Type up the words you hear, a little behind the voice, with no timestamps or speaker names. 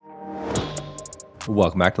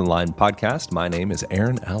Welcome back to the Line Podcast. My name is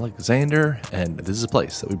Aaron Alexander, and this is a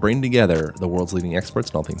place that we bring together the world's leading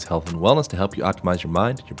experts in all things health and wellness to help you optimize your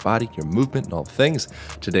mind, your body, your movement, and all things.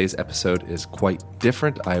 Today's episode is quite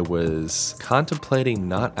different. I was contemplating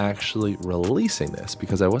not actually releasing this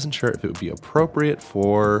because I wasn't sure if it would be appropriate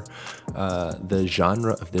for the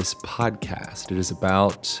genre of this podcast. It is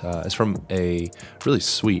about, it's from a really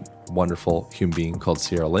sweet, wonderful human being called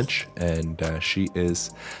Sierra Lynch, and she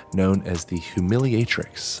is known as the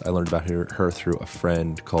Humiliatrix. I learned about her through a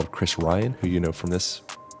friend called Chris Ryan, who you know from this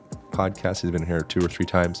podcast. He's been here 2 or 3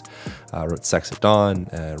 times. Wrote Sex at Dawn,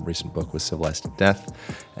 a recent book was Civilized to Death,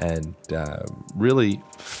 and really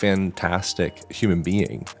fantastic human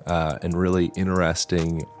being and really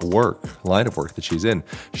interesting line of work that she's in.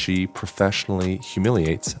 She professionally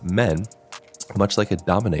humiliates men much like a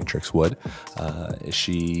dominatrix would.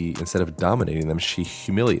 She, instead of dominating them, she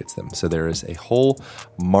humiliates them. So there is a whole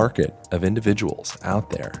market of individuals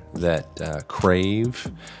out there that crave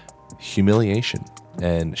humiliation,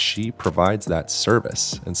 and she provides that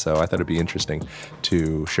service. And so I thought it'd be interesting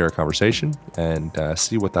to share a conversation and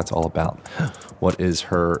see what that's all about. What is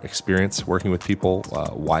her experience working with people?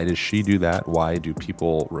 Why does she do that? Why do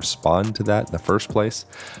people respond to that in the first place?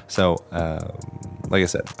 So, like I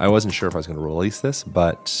said, I wasn't sure if I was going to release this,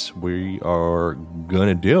 but we are going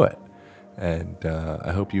to do it. And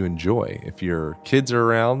I hope you enjoy. If your kids are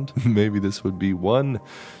around, maybe this would be one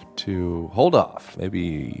to hold off.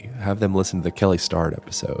 Maybe have them listen to the Kelly Starrett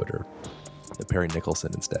episode or the Perry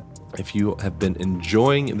Nicholson instead. If you have been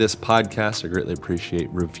enjoying this podcast, I greatly appreciate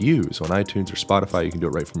reviews on iTunes or Spotify. You can do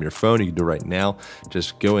it right from your phone. You can do it right now.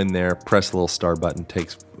 Just go in there, press the little star button.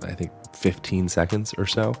 Takes, I think, 15 seconds or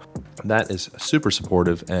so. That is super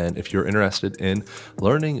supportive. And if you're interested in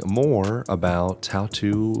learning more about how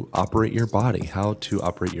to operate your body, how to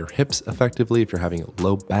operate your hips effectively, if you're having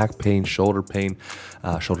low back pain, shoulder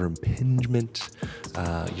impingement,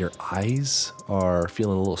 your eyes are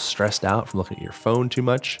feeling a little stressed out from looking at your phone too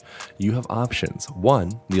much, you have options.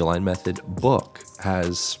 One, the Align Method book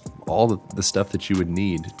has all the stuff that you would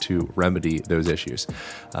need to remedy those issues.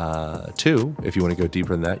 2, if you want to go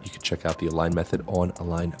deeper than that, you can check out the Align Method on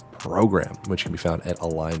Align program, which can be found at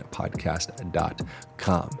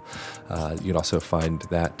alignpodcast.com. You can also find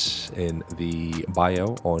that in the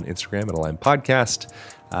bio on Instagram at Align Podcast.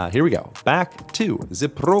 Here we go. Back to the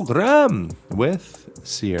program with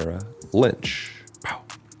Sierra Lynch. Wow.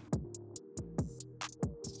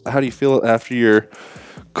 How do you feel after your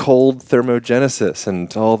cold thermogenesis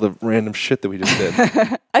and all the random shit that we just did?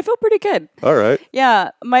 I feel pretty good. All right.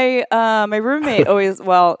 Yeah, my roommate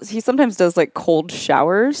he sometimes does like cold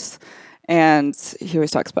showers, and he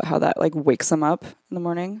always talks about how that like wakes him up in the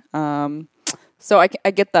morning. So I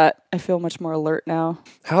get that. I feel much more alert now.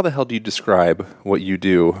 How the hell do you describe what you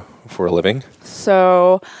do for a living?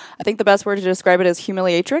 So I think the best word to describe it is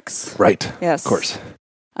humiliatrix. Right. Yes. Of course.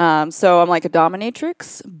 So I'm like a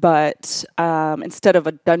dominatrix, but instead of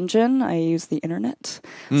a dungeon, I use the internet.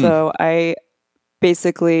 So I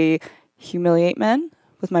basically humiliate men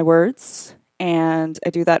with my words, and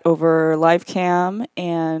I do that over live cam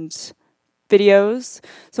and videos.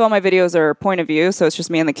 So all my videos are point of view, so it's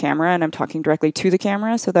just me and the camera, and I'm talking directly to the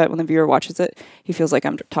camera so that when the viewer watches it, he feels like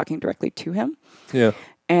I'm talking directly to him. Yeah.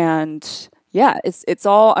 And yeah, it's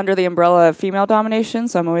all under the umbrella of female domination,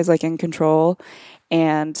 so I'm always like in control.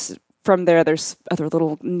 And from there, there's other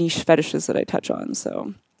little niche fetishes that I touch on.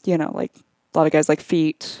 So, you know, like a lot of guys like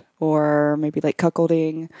feet, or maybe like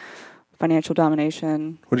cuckolding, financial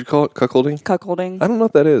domination. What do you call it? Cuckolding? Cuckolding. I don't know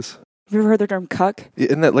what that is. Have you ever heard the term cuck?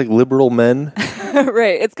 Isn't that like liberal men?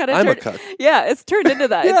 Right. It's kind of I'm a cuck. Yeah, it's turned into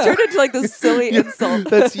that. Yeah. It's turned into like this silly insult.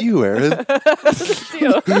 That's you, Aaron. That's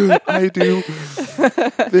you. I do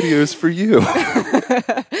videos for you.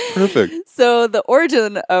 Perfect. So the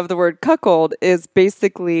origin of the word cuckold is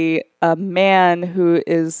basically a man who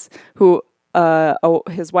his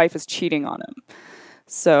wife is cheating on him.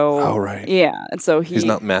 So, oh, right. Yeah. And so he's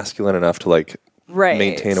not masculine enough to like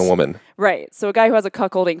maintain a woman. Right. So a guy who has a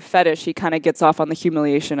cuckolding fetish, he kind of gets off on the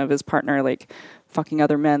humiliation of his partner, like fucking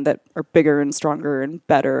other men that are bigger and stronger and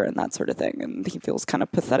better and that sort of thing. And he feels kind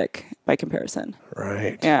of pathetic by comparison.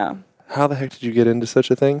 Right. Yeah. How the heck did you get into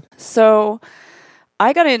such a thing? So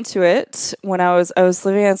I got into it when I was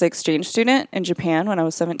living as an exchange student in Japan when I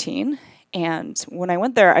was 17. And when I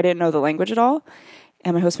went there, I didn't know the language at all.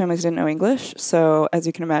 And my host families didn't know English. So as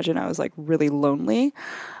you can imagine, I was like really lonely.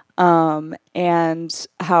 And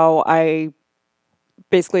how I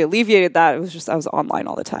basically alleviated that, it was just, I was online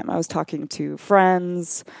all the time. I was talking to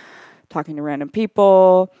friends, talking to random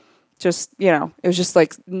people, just, you know, it was just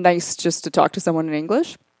like nice just to talk to someone in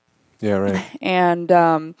English. Yeah, right. And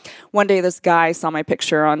one day this guy saw my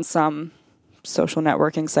picture on some social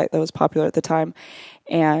networking site that was popular at the time,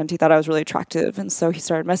 and he thought I was really attractive, and so he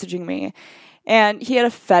started messaging me. And he had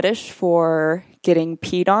a fetish for getting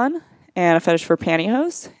peed on and a fetish for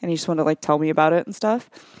pantyhose, and he just wanted to like tell me about it and stuff.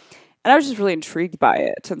 And I was just really intrigued by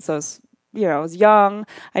it. And so I was young.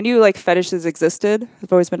 I knew like fetishes existed.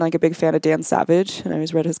 I've always been like a big fan of Dan Savage, and I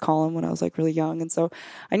always read his column when I was like really young. And so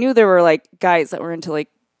I knew there were like guys that were into like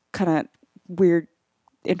kind of weird,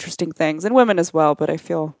 interesting things, and women as well, but I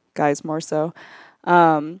feel guys more so.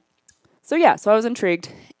 So I was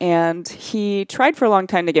intrigued, and he tried for a long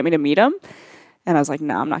time to get me to meet him, and I was like,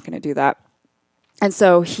 no, I'm not going to do that. And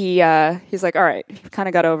so he's like, all right, he kind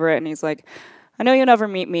of got over it, and he's like, I know you'll never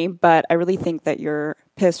meet me, but I really think that your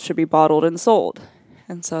piss should be bottled and sold.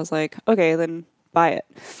 And so I was like, okay, then buy it.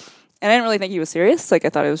 And I didn't really think he was serious. Like, I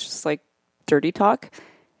thought it was just like dirty talk.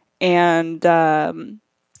 And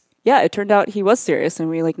it turned out he was serious, and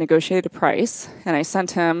we like negotiated a price, and I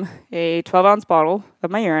sent him a 12-ounce bottle of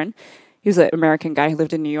my urine. He was an American guy who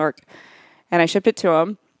lived in New York, and I shipped it to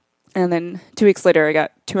him. And then 2 weeks later, I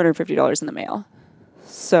got $250 in the mail.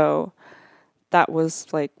 So that was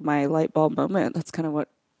like my light bulb moment. That's kind of what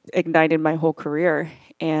ignited my whole career.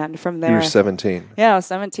 And from there, You were 17. Yeah, I was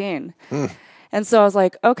 17. And so I was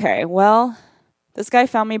like, okay, well, this guy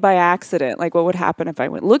found me by accident. Like, what would happen if I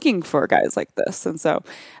went looking for guys like this? And so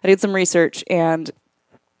I did some research, and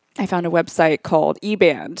I found a website called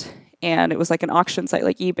eBand, and it was like an auction site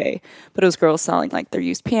like eBay, but it was girls selling like their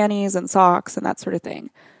used panties and socks and that sort of thing.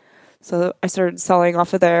 So I started selling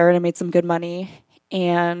off of there, and I made some good money.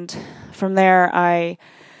 And from there, I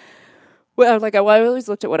always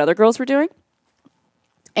looked at what other girls were doing,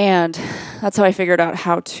 and that's how I figured out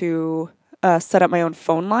how to set up my own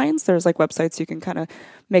phone lines. There's like websites you can kind of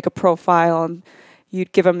make a profile, and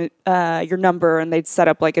you'd give them your number, and they'd set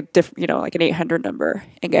up like a like an 800 number,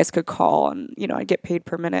 and guys could call, and I'd get paid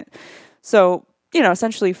per minute. So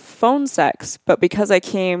essentially phone sex. But because I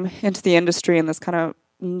came into the industry in this kind of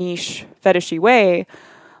niche fetishy way,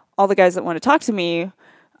 all the guys that wanted to talk to me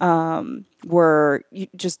were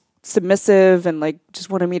just submissive and like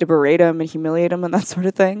just wanted me to berate them and humiliate them and that sort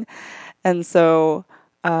of thing. And so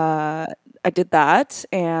I did that,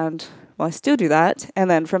 and I still do that. And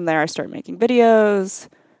then from there, I started making videos,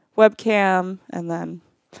 webcam, and then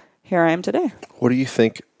here I am today. What do you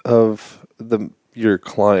think of your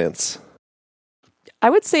clients?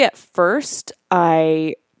 I would say at first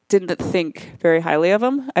I didn't think very highly of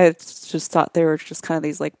them. I just thought they were just kind of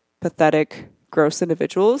these like pathetic, gross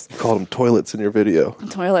individuals. You called them toilets in your video.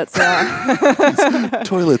 Toilets, yeah.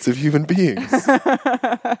 Toilets of human beings.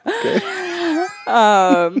 Okay.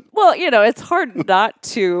 Well, it's hard not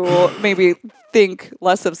to maybe think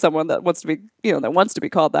less of someone that wants to be, that wants to be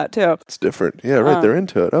called that too. It's different. Yeah, right. They're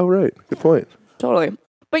into it. Oh, right. Good point. Totally.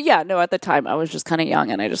 But yeah, no, at the time I was just kind of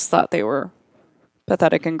young, and I just thought they were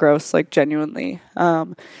pathetic and gross, like genuinely.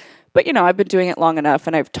 But I've been doing it long enough,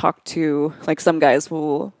 and I've talked to like some guys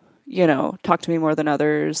will, talk to me more than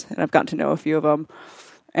others, and I've gotten to know a few of them.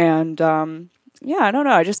 And I don't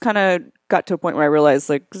know. I just kind of got to a point where I realized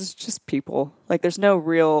like it's just people. Like there's no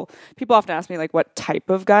real. People often ask me like what type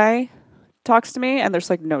of guy talks to me, and there's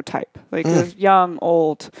like no type. Like there's young,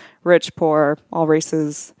 old, rich, poor, all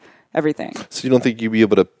races, everything. So you don't think you'd be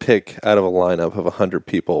able to pick out of a lineup of 100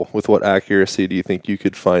 people? With what accuracy do you think you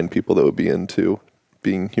could find people that would be into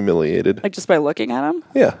being humiliated? Like just by looking at them?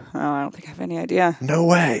 Yeah. Oh, I don't think I have any idea. No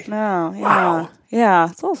way. No. Yeah. Wow. Yeah,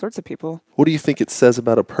 it's all sorts of people. What do you think it says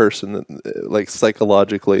about a person that, like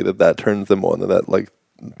psychologically, that turns them on, that like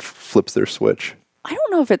flips their switch? I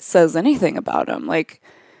don't know if it says anything about them. Like,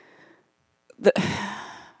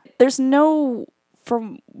 there's no,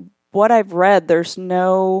 from what I've read, there's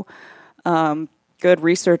no good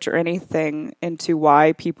research or anything into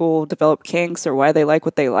why people develop kinks or why they like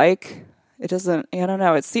what they like. It doesn't, I don't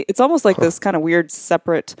know. It's almost like this kind of weird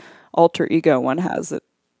separate alter ego one has. It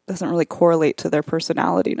doesn't really correlate to their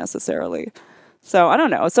personality necessarily. So I don't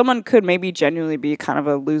know. Someone could maybe genuinely be kind of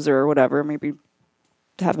a loser or whatever, maybe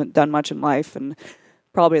haven't done much in life, and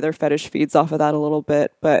probably their fetish feeds off of that a little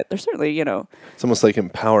bit, but they're certainly, It's almost like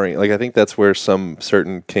empowering. Like I think that's where some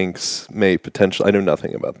certain kinks may potentially, I know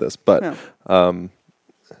nothing about this, but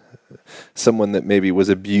someone that maybe was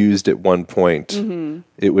abused at one point,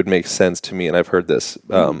 it would make sense to me, and I've heard this,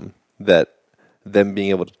 that them being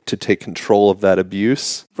able to take control of that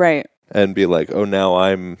abuse. Right. And be like, oh, now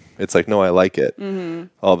it's like, no, I like it.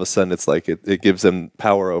 All of a sudden, it's like, it gives them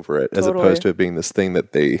power over it, as opposed to it being this thing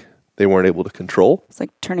that they weren't able to control. It's like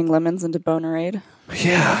turning lemons into Bonerade.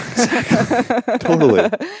 Yeah, exactly. Totally.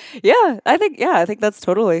 I think that's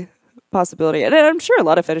totally possibility. And I'm sure a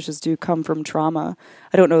lot of fetishes do come from trauma.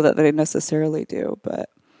 I don't know that they necessarily do, but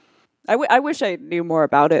I wish I knew more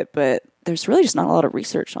about it, but there's really just not a lot of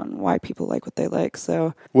research on why people like what they like.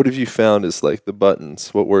 So What have you found is like the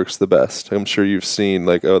buttons? What works the best? I'm sure you've seen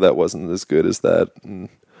like, oh, that wasn't as good as that, and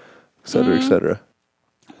et cetera, et cetera.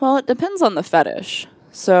 Well, it depends on the fetish.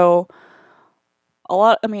 So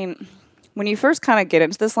when you first kind of get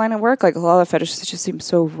into this line of work, like a lot of fetishes just seem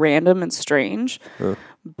so random and strange.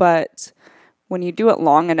 But when you do it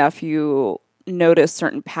long enough, you notice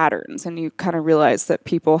certain patterns and you kind of realize that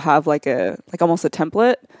people have like almost a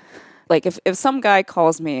template. Like if some guy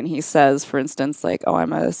calls me and he says, for instance, like, oh,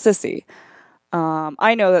 I'm a sissy.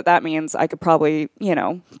 I know that means I could probably,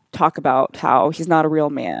 talk about how he's not a real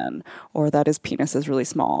man, or that his penis is really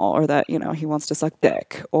small, or that, he wants to suck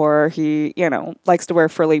dick, or he, likes to wear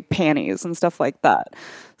frilly panties and stuff like that.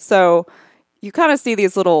 So you kind of see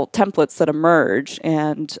these little templates that emerge,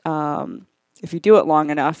 and if you do it long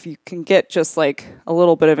enough, you can get just like a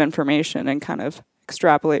little bit of information and kind of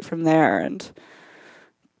extrapolate from there and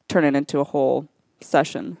turn it into a whole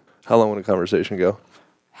session. How long would a conversation go?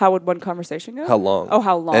 How would one conversation go? How long? Oh,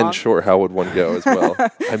 how long? And short, how would one go as well?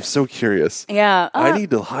 I'm so curious. Yeah. I need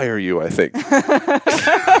to hire you, I think.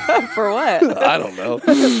 For what? I don't know.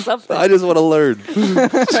 Something. I just want to learn.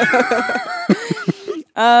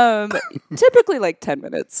 Typically like 10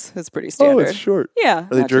 minutes is pretty standard. Oh, it's short. Yeah.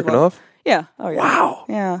 Are they jerking off? Yeah. Oh, yeah. Wow.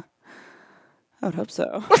 Yeah. I would hope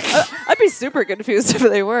so. I'd be super confused if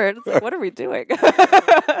they weren't. It's like, what are we doing? Do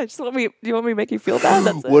you want me to make you feel bad?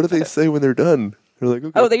 That's What do they say when they're done? They're like,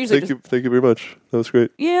 okay, they usually thank you very much. That was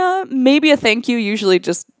great. Yeah, maybe a thank you usually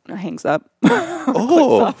just hangs up.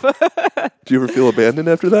 Oh. Do you ever feel abandoned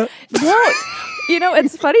after that? No.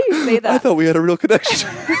 It's funny you say that. I thought we had a real connection.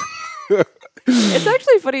 It's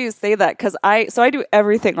actually funny you say that because I do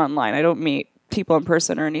everything online. I don't meet people in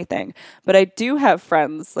person or anything. But I do have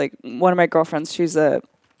friends, like one of my girlfriends, she's a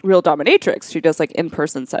real dominatrix. She does like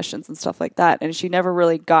in-person sessions and stuff like that. And she never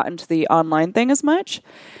really got into the online thing as much.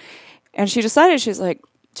 And she decided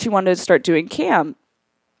she wanted to start doing cam.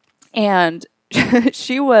 And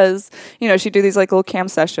she was, she'd do these like little cam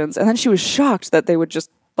sessions. And then she was shocked that they would just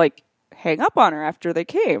like hang up on her after they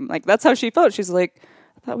came. Like that's how she felt. She's like,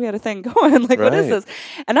 I thought we had a thing going. Like, What is this?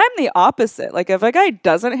 And I'm the opposite. Like if a guy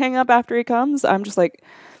doesn't hang up after he comes, I'm just like,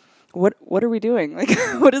 what are we doing? Like,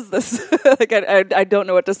 what is this? Like, I don't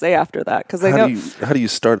know what to say after that. Cause how do you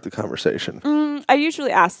start the conversation? I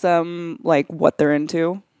usually ask them like what they're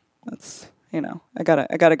into. That's, I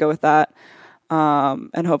gotta go with that.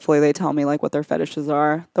 And hopefully they tell me like what their fetishes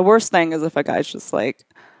are. The worst thing is if a guy's just like,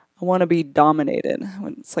 I want to be dominated.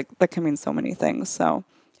 It's like, that can mean so many things. So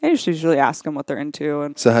I just usually ask them what they're into.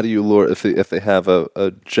 And so how do you lure, if they have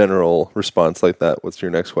a general response like that, what's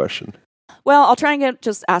your next question? Well, I'll try and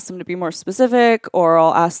ask them to be more specific, or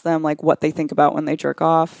I'll ask them like what they think about when they jerk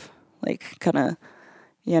off. Like kind of,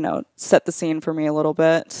 set the scene for me a little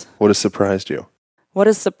bit. What has surprised you? What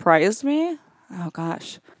has surprised me? Oh,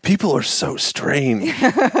 gosh. People are so strange.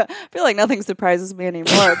 I feel like nothing surprises me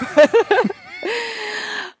anymore.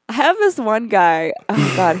 I have this one guy.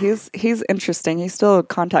 Oh, God, he's interesting. He still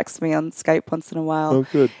contacts me on Skype once in a while. Oh,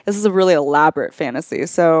 good. This is a really elaborate fantasy.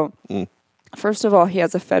 So, first of all, he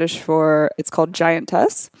has a fetish it's called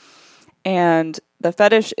giantess. And the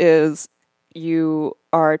fetish is you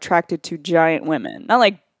are attracted to giant women. Not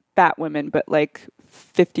like bat women, but like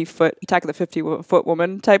 50-foot, Attack of the 50-foot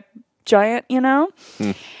woman type giant,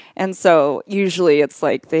 And so usually it's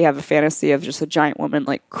like they have a fantasy of just a giant woman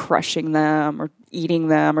like crushing them or eating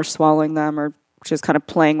them or swallowing them or just kind of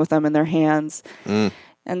playing with them in their hands.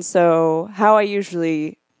 And so how I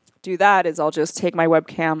usually do that is I'll just take my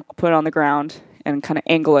webcam, I'll put it on the ground and kind of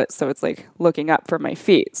angle it so it's like looking up from my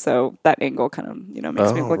feet. So that angle kind of,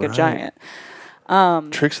 makes me look like a giant.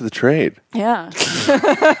 Tricks of the trade. Yeah.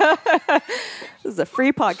 This is a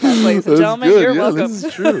free podcast, ladies and gentlemen. Good. You're welcome. This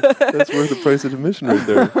is true. That's worth the price of admission right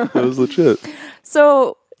there. That was legit.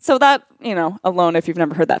 So that, alone, if you've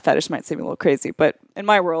never heard that fetish, might seem a little crazy. But in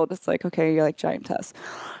my world, it's like, okay, you're like giantess.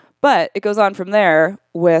 But it goes on from there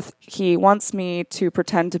with he wants me to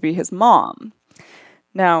pretend to be his mom.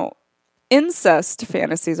 Now, incest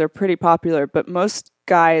fantasies are pretty popular, but most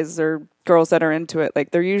guys or girls that are into it,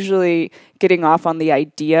 like they're usually getting off on the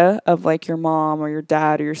idea of like your mom or your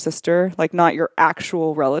dad or your sister, like not your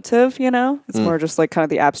actual relative, It's more just like kind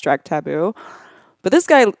of the abstract taboo. But this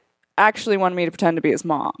guy actually wanted me to pretend to be his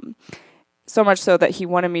mom. So much so that he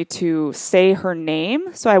wanted me to say her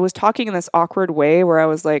name. So I was talking in this awkward way where I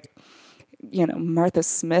was like, Martha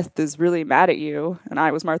Smith is really mad at you. And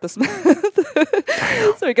I was Martha Smith.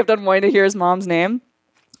 So he kept on wanting to hear his mom's name.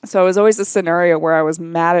 So it was always a scenario where I was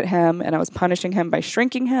mad at him and I was punishing him by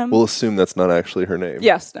shrinking him. We'll assume that's not actually her name.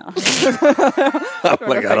 Yes, no. I'm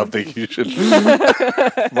like, I don't think you should.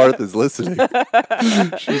 Martha's listening.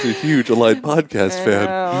 She's a huge Aligned podcast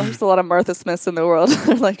fan. There's a lot of Martha Smiths in the world.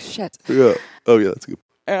 They're like, shit. Yeah. Oh, yeah, that's good.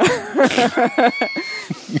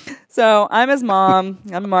 So I'm his mom.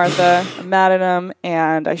 I'm Martha. I'm mad at him,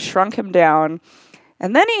 and I shrunk him down.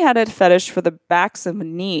 And then he had a fetish for the backs of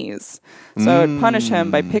knees. So I would punish him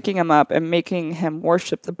by picking him up and making him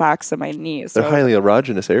worship the backs of my knees. They're highly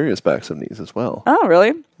erogenous areas, backs of knees as well. Oh,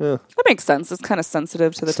 really? Yeah. That makes sense. It's kind of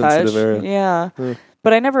sensitive to the Sensitive touch. area. Yeah.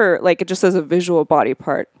 But I never, like, it just as a visual body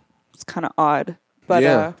part. It's kind of odd. But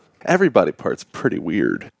yeah. Every body part's pretty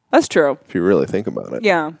weird, that's true. if you really think about it.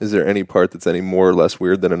 Yeah. Is there any part that's any more or less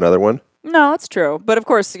weird than another one? No, it's true. But of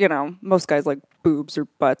course, most guys like boobs or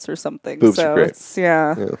butts or something. Boobs so are great.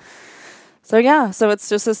 So it's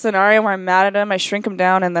just a scenario where I'm mad at him, I shrink him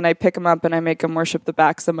down, and then I pick him up and I make him worship the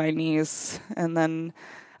backs of my knees. And then,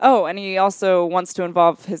 and he also wants to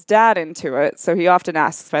involve his dad into it. So he often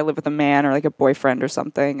asks if I live with a man or like a boyfriend or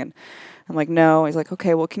something. And I'm like, no. He's like,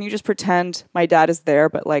 okay, well, can you just pretend my dad is there,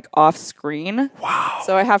 but like off screen? Wow.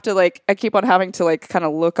 So I have to I keep on having to like kind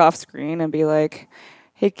of look off screen and be like,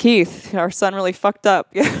 hey, Keith, our son really fucked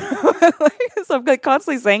up. So I'm like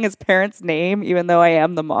constantly saying his parents' name, even though I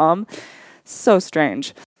am the mom. So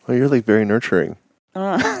strange. Well, you're like very nurturing.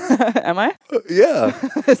 Am I? Yeah.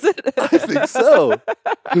 Is it? I think so.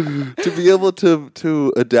 To be able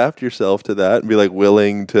to adapt yourself to that and be like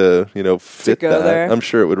willing to, fit go that. there. I'm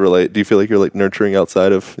sure it would relate. Do you feel like you're like nurturing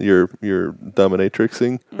outside of your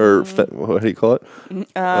dominatrixing or what do you call it?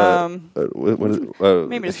 What is it?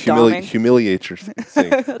 Maybe just doming. Humiliatrixing.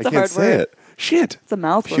 I That's a can't hard say word. it. Shit. It's a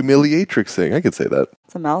mouthful. Humiliatrixing. I could say that.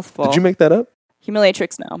 It's a mouthful. Did you make that up?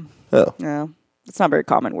 Humiliatrix? No. Oh. No. It's not a very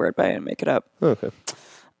common word, but I didn't make it up. Okay.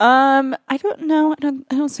 I don't know. I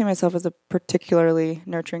don't see myself as a particularly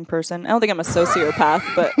nurturing person. I don't think I'm a sociopath,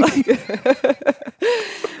 but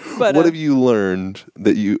but what have you learned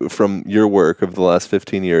that from your work of the last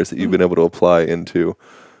 15 years that you've been able to apply into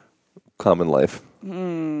common life?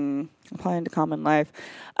 Apply into common life.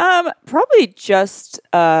 Probably just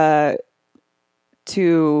to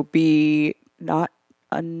be not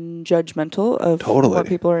unjudgmental of what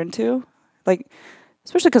people are into. Like,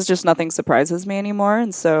 especially because just nothing surprises me anymore.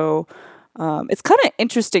 And so it's kind of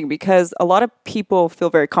interesting because a lot of people feel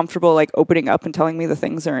very comfortable like opening up and telling me the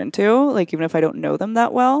things they're into, like even if I don't know them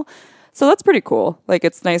that well. So that's pretty cool. Like,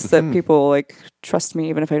 it's nice that people like trust me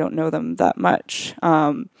even if I don't know them that much.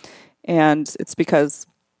 And it's because,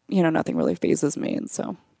 nothing really phases me. And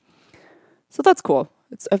so that's cool.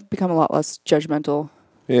 I've become a lot less judgmental.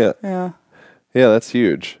 Yeah. Yeah. Yeah, that's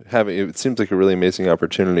huge. It seems like a really amazing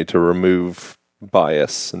opportunity to remove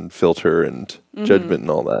bias and filter and judgment and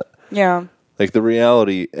all that. Yeah. Like the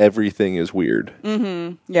reality, everything is weird.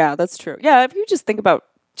 Mm-hmm. Yeah, that's true. Yeah, if you just think about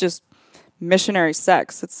just missionary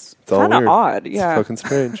sex, it's kind of odd. Yeah. It's fucking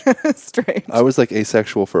strange. Strange. I was like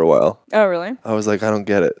asexual for a while. Oh, really? I was like, I don't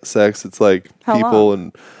get it. Sex, it's like How people long?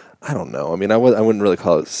 and I don't know. I mean, I wouldn't really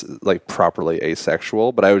call it like properly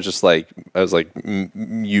asexual, but I was just like,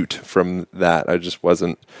 mute from that. I just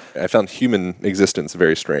wasn't, I found human existence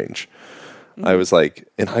very strange. I was like,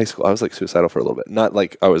 in high school, I was like suicidal for a little bit. Not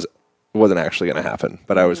like it wasn't actually going to happen,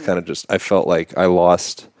 but I was kind of just, I felt like I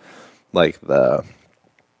lost like the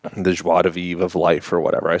joie de vivre of life or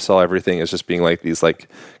whatever. I saw everything as just being like these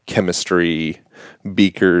like chemistry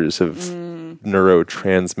beakers of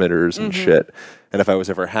neurotransmitters and shit. And if I was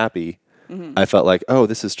ever happy, I felt like, oh,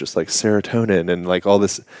 this is just like serotonin and like all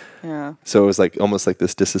this. Yeah. So it was like almost like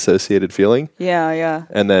this disassociated feeling. Yeah, yeah.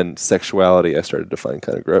 And then sexuality I started to find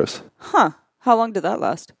kind of gross. Huh. How long did that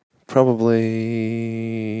last?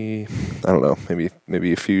 Probably, I don't know,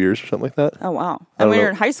 maybe a few years or something like that. Oh, wow. And when you're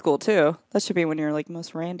in high school, too. That should be when you're like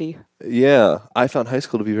most randy. Yeah. I found high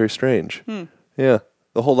school to be very strange. Yeah.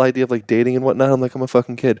 The whole idea of like dating and whatnot, I'm like, I'm a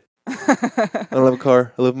fucking kid. I don't have a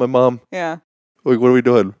car. I live with my mom. Yeah. Like, what are we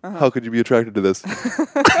doing? How could you be attracted to this?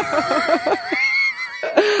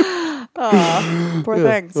 Poor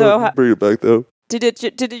thing. So bring it back though. Did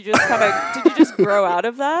you just grow out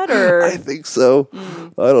of that, or I think so.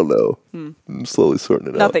 I don't know. I'm slowly sorting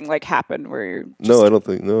it out. nothing like happened where you're just No, I don't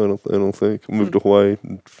think. I moved to Hawaii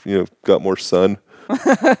and, got more sun.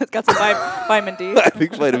 got some vitamin D. I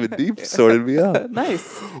think vitamin D sorted me out.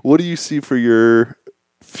 Nice. What do you see for your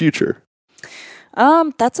future?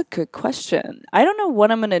 That's a good question. I don't know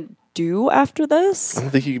what I'm gonna do after this. I don't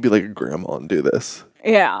think you could be like a grandma and do this.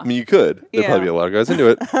 Yeah. I mean, you could. There'd Yeah. probably be a lot of guys into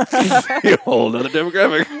it. A whole other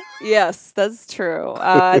demographic. Yes, that's true.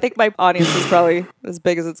 I think my audience is probably as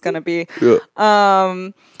big as it's going to be. Yeah.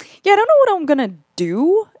 Yeah, I don't know what I'm going to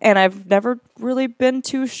do, and I've never really been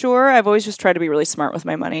too sure. I've always just tried to be really smart with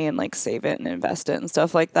my money and like save it and invest it and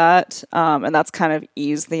stuff like that. And that's kind of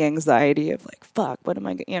eased the anxiety of like, fuck, what am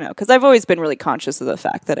I, because I've always been really conscious of the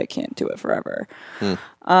fact that I can't do it forever.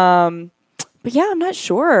 But yeah, I'm not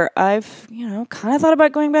sure. I've, kind of thought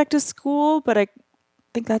about going back to school, but I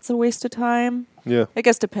think that's a waste of time. Yeah. I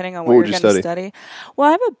guess depending on What what would you're you going to study? study. Well,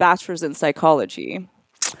 I have a bachelor's in psychology,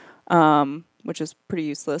 which is pretty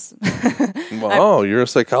useless. Wow, you're a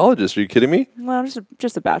psychologist. Are you kidding me? Well,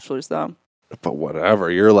 just a bachelor's though. But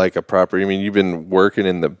whatever. You're like a proper. I mean, you've been working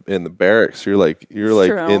in the barracks. You're like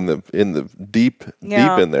true. in the deep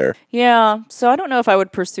in there. Yeah. So I don't know if I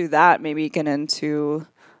would pursue that. Maybe get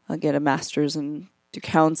a master's and do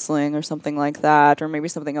counseling or something like that, or maybe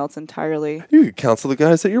something else entirely. You could counsel the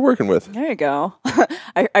guys that you're working with. There you go.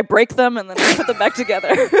 I break them and then I put them back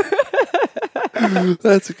together.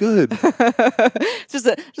 That's good. It's just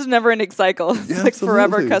a never-ending cycle. It's like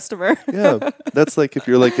forever absolutely. customer. Yeah, that's like if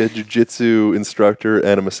you're like a jiu-jitsu instructor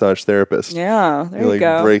and a massage therapist. Yeah, there You you like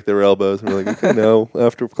go. break their elbows and we're like, okay, now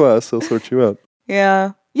after class, I'll sort you out.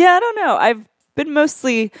 Yeah. I don't know. I've been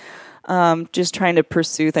mostly just trying to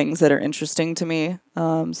pursue things that are interesting to me.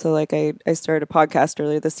 So like I started a podcast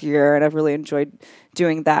earlier this year, and I've really enjoyed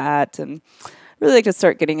doing that, and really like to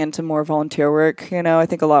start getting into more volunteer work. I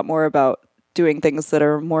think a lot more about doing things that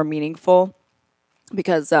are more meaningful,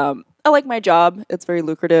 because I like my job. It's very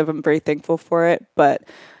lucrative. I'm very thankful for it, but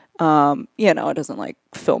it doesn't like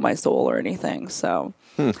fill my soul or anything. So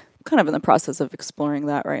kind of in the process of exploring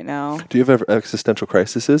that right now. Do you have ever existential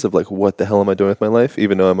crises of like, what the hell am I doing with my life?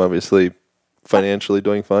 Even though I'm obviously financially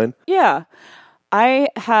doing fine. Yeah. I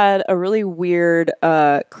had a really weird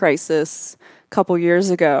crisis a couple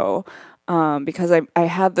years ago because I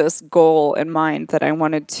had this goal in mind that I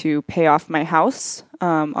wanted to pay off my house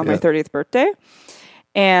on my 30th birthday.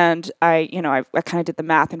 And I kind of did the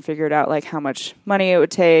math and figured out like how much money it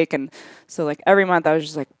would take. And so like every month I was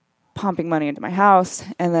just like pumping money into my house.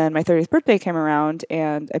 And then my 30th birthday came around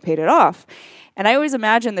and I paid it off. And I always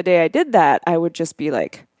imagined the day I did that, I would just be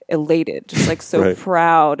like elated, just like so Right.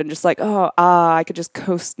 proud and just like, I could just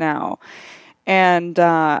coast now. And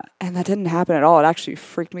that didn't happen at all. It actually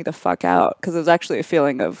freaked me the fuck out because it was actually a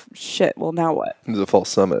feeling of shit. Well, now what? It was a false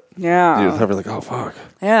summit. Yeah. You're never like, oh, fuck.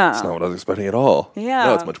 Yeah. That's not what I was expecting at all. Yeah.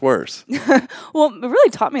 No, it's much worse. Well, it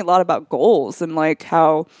really taught me a lot about goals and like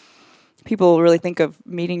how people really think of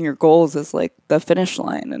meeting your goals as like the finish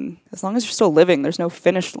line. And as long as you're still living, there's no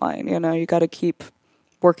finish line. You got to keep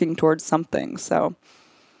working towards something. So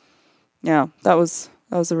yeah, that was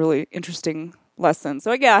a really interesting lesson.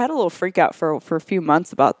 So yeah, I had a little freak out for a few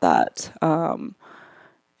months about that. And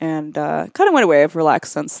kind of went away. I've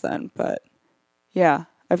relaxed since then, but yeah,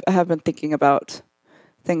 I have been thinking about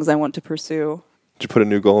things I want to pursue. Did you put a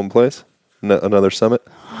new goal in place? Another summit?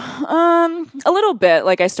 A little bit.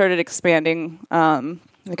 Like I started expanding.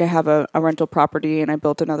 Like I have a rental property, and I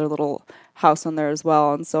built another little house on there as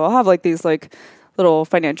well. And so I'll have like these like little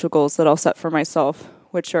financial goals that I'll set for myself,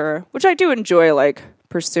 which I do enjoy like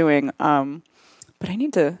pursuing. But I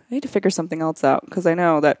need to figure something else out because I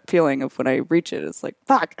know that feeling of when I reach it is like,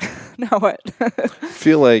 fuck, now what? I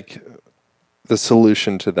feel like the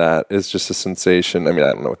solution to that is just a sensation. I mean,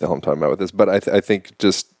 I don't know what the hell I'm talking about with this, but I think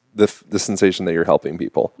just the sensation that you're helping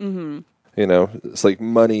people. Mm-hmm. It's like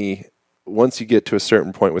money. Once you get to a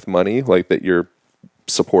certain point with money, like that you're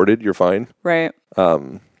supported, you're fine. Right.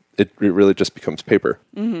 It really just becomes paper.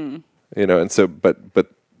 Mm-hmm. And so, but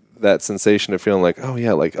that sensation of feeling like, oh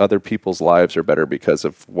yeah, like other people's lives are better because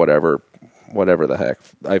of whatever the heck.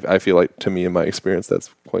 I feel like, to me, in my experience,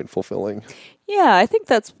 that's quite fulfilling. Yeah, I think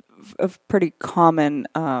that's a pretty common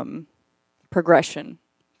progression.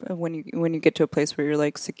 When you get to a place where you're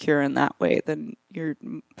like secure in that way, then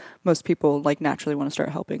most people like naturally want to start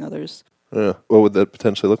helping others. Yeah. What would that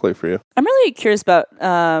potentially look like for you? I'm really curious about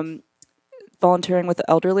volunteering with the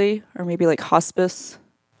elderly or maybe like hospice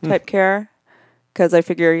type care, because I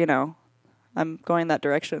figure I'm going that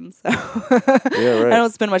direction. So Yeah, right. I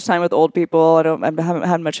don't spend much time with old people. I haven't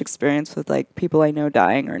had much experience with like people I know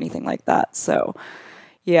dying or anything like that. So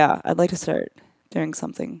yeah, I'd like to start doing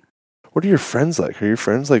something. What are your friends like? Are your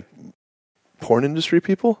friends like porn industry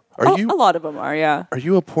people? A lot of them are, yeah. Are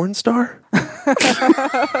you a porn star? Is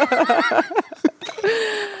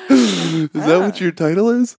that what your title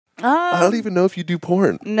is? I don't even know if you do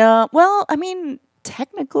porn. No, well, I mean,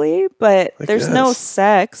 technically, but there's no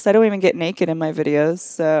sex. I don't even get naked in my videos,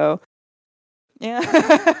 so Yeah.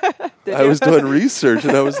 Did I you? was doing research,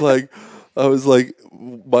 and I was like,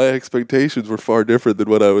 my expectations were far different than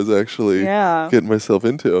what I was actually Yeah. getting myself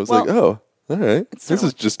into. I was Well, like, oh, all right, this is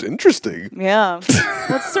certainly- just interesting. Yeah.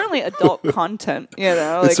 Well, it's certainly adult content,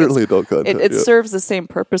 It's certainly adult content. It yeah. serves the same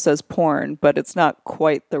purpose as porn, but it's not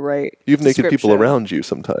quite the right. You have naked people description. around you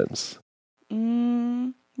sometimes.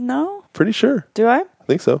 No, Pretty sure. do I? I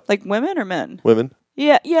think so. Like women or men? Women.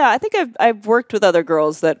 Yeah. I think I've worked with other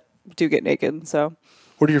girls that do get naked. So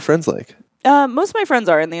What are your friends like? most of my friends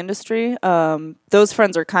are in the industry. Those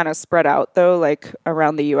friends are kind of spread out though, like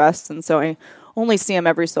around the U.S., and so I only see them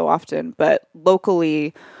every so often. But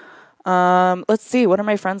locally. Let's see. What are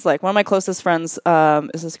my friends like? One of my closest friends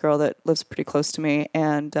is this girl that lives pretty close to me,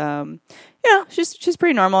 and yeah, she's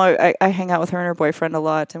pretty normal. I hang out with her and her boyfriend a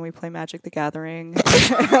lot, and we play Magic the Gathering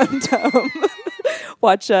and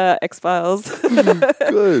watch X-Files.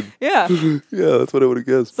 Good. Yeah, Yeah, that's what I would have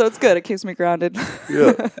guessed. so it's good. It keeps me grounded.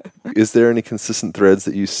 Yeah. Is there any consistent threads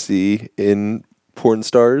that you see in porn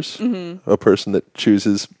stars? Mm-hmm. A person that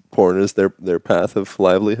chooses porn as their path of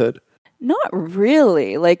livelihood? Not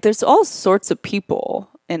really. Like, there's all sorts of people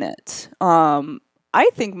in it. I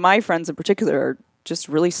think my friends in particular are just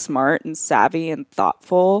really smart and savvy and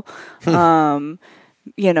thoughtful. They kind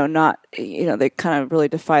of really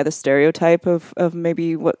defy the stereotype of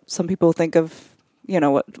maybe what some people think of,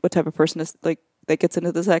 what type of person is like that gets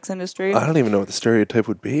into the sex industry. I don't even know what the stereotype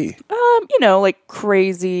would be. Like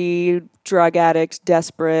crazy, drug addict,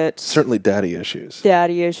 desperate. Certainly daddy issues.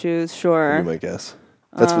 Daddy issues, sure. Would be my guess.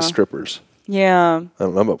 That's with strippers. Yeah. I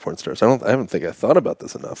don't know about porn stars. I don't think I thought about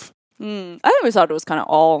this enough. I always thought it was kind of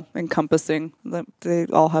all encompassing. That they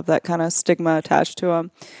all have that kind of stigma attached to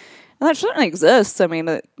them, and that certainly exists. I mean,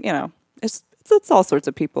 it's all sorts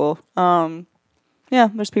of people.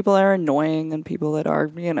 There's people that are annoying and people that are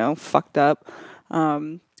fucked up.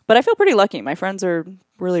 But I feel pretty lucky. My friends are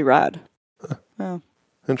really rad. Yeah.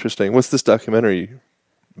 Interesting. What's this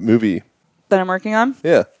movie? That I'm working on.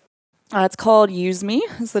 Yeah. It's called Use Me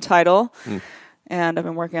is the title. And I've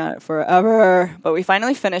been working on it forever, but we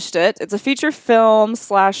finally finished it. It's a feature film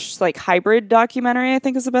 / like hybrid documentary, I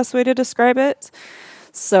think is the best way to describe it.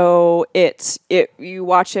 So you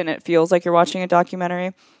watch it and it feels like you're watching a documentary.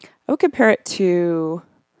 I would compare it to,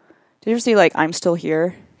 did you ever see like I'm Still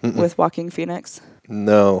Here with Joaquin Phoenix?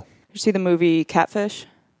 No. Did you see the movie Catfish?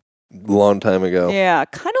 Long time ago. Yeah,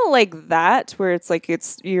 kind of like that, where it's like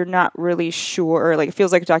you're not really sure, like it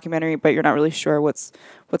feels like a documentary, but you're not really sure what's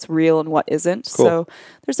real and what isn't. Cool. So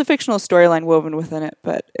there's a fictional storyline woven within it,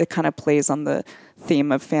 but it kind of plays on the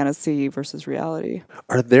theme of fantasy versus reality.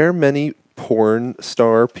 Are there many porn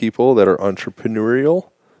star people that are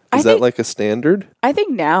entrepreneurial? Is that like a standard? I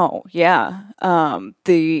think now, yeah.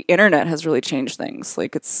 The internet has really changed things.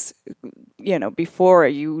 Like it's, before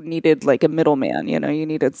you needed like a middleman, you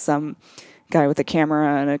needed some guy with a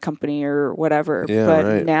camera and a company or whatever. Yeah, but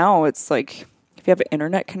right. now it's like, if you have an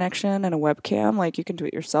internet connection and a webcam, like you can do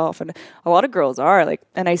it yourself. And a lot of girls are like,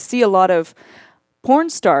 and I see a lot of porn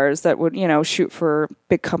stars that would, shoot for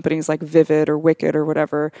big companies like Vivid or Wicked or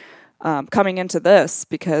whatever, coming into this,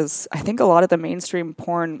 because I think a lot of the mainstream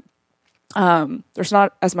porn, there's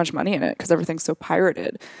not as much money in it because everything's so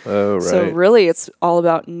pirated. Oh, right. So really it's all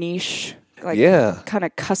about niche, like kind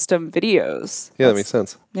of custom videos. Yeah, that makes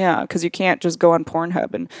sense. Yeah, because you can't just go on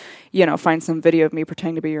Pornhub and, find some video of me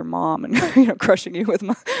pretending to be your mom and, crushing you with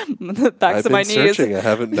the backs of my knees. I've been searching.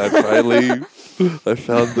 I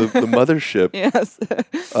found the mothership. Yes.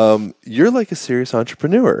 You're like a serious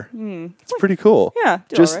entrepreneur. It's pretty cool. Yeah,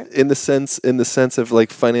 just right. in the sense of like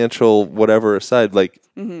financial whatever aside, like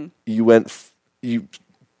you went,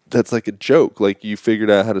 that's like a joke. Like you figured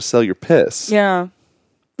out how to sell your piss. Yeah.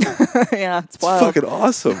 Yeah, it's wild. Fucking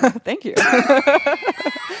awesome. Thank you.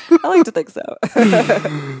 I like to think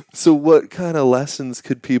so. So what kind of lessons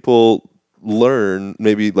could people learn?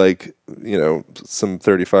 Maybe like, some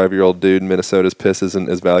 35-year-old dude in Minnesota's piss isn't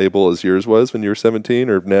as valuable as yours was when you were 17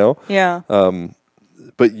 or now. Yeah.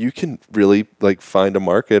 But you can really like find a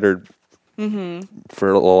market or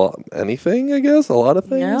for anything, I guess, a lot of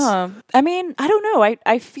things. Yeah. I mean, I don't know.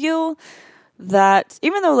 I feel that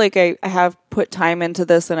even though like I have put time into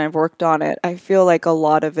this and I've worked on it, I feel like a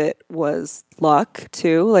lot of it was luck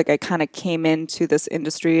too. Like I kind of came into this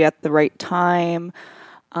industry at the right time.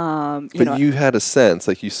 You had a sense,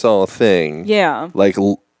 like you saw a thing. Yeah. Like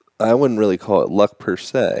I wouldn't really call it luck per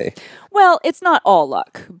se. Well, it's not all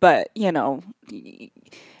luck, but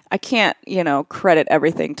I can't, credit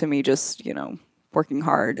everything to me just, working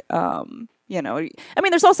hard. I mean,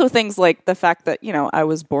 there's also things like the fact that, I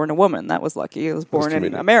was born a woman. That was lucky. I was born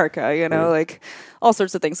in America, like all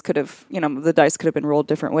sorts of things could have, the dice could have been rolled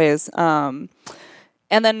different ways. And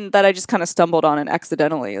then that I just kind of stumbled on it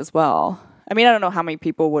accidentally as well. I mean, I don't know how many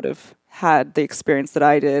people would have had the experience that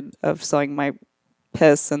I did of selling my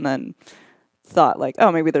piss and then thought like,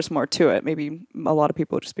 oh, maybe there's more to it. Maybe a lot of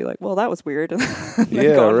people would just be like, well, that was weird. And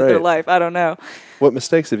then go on with their life. I don't know. What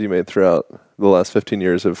mistakes have you made throughout the last 15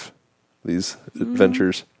 years of these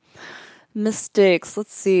adventures? Mistakes.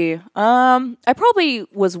 Let's see. I probably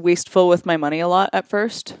was wasteful with my money a lot at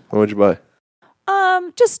first. What would you buy?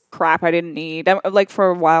 Just crap I didn't need. Like for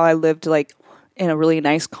a while I lived like in a really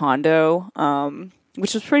nice condo,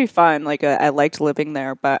 which was pretty fun. Like I liked living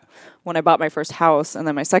there, but when I bought my first house and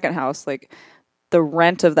then my second house, like the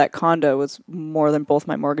rent of that condo was more than both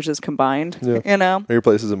my mortgages combined. Yeah. Are your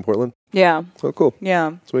places in Portland? Yeah. Oh, cool.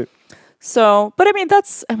 Yeah. Sweet. So, but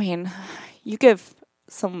I mean, you give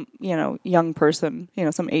some, young person,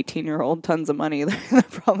 some 18-year-old tons of money, they're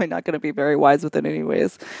probably not going to be very wise with it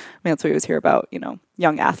anyways. I mean, that's what we always hear about,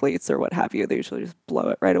 young athletes or what have you. They usually just blow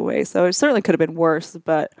it right away. So it certainly could have been worse,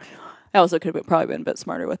 but I also could have probably been a bit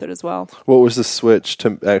smarter with it as well. What was the switch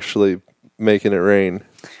to actually making it rain?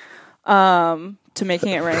 To making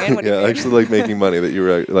it rain? What do you mean? Actually like making money, that you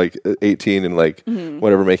were like 18 and like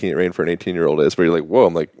whatever making it rain for an 18-year-old is, where you're like, whoa,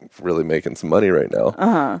 I'm like really making some money right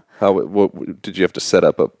now. What did you have to set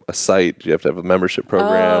up a site? Did you have to have a membership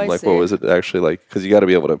program? What was it actually like? Because you got to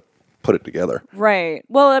be able to put it together. Right.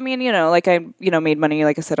 Well, I mean, like I, made money,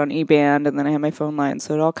 like I said, on eBand, and then I had my phone line.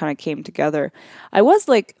 So it all kind of came together. I was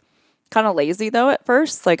like kind of lazy though at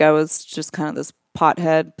first. Like I was just kind of this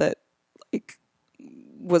pothead that like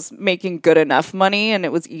was making good enough money and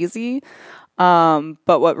it was easy. But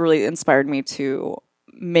what really inspired me to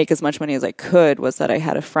make as much money as I could was that I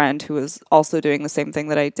had a friend who was also doing the same thing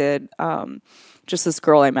that I did. Just this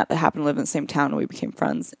girl I met that happened to live in the same town, and we became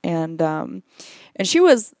friends. And she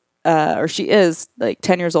was, or she is like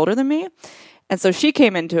 10 years older than me. And so she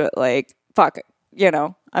came into it like, fuck,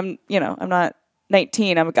 I'm not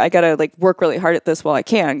 19. I gotta like work really hard at this while I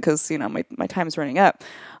can, because my time's running up.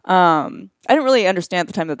 I didn't really understand at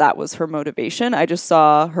the time that was her motivation. I just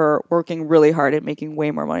saw her working really hard and making way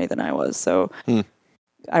more money than I was. So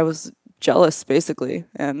I was jealous basically,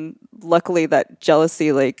 and luckily that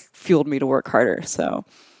jealousy like fueled me to work harder. So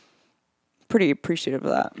pretty appreciative of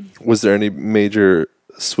that. Was there any major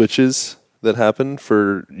switches that happened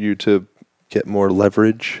for you to get more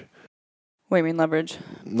leverage? What do you mean leverage?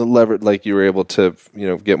 The leverage, like you were able to,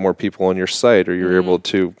 get more people on your site, or you were able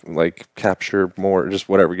to like capture more, just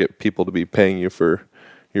whatever, get people to be paying you for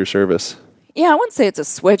your service. Yeah, I wouldn't say it's a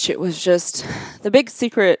switch. It was just the big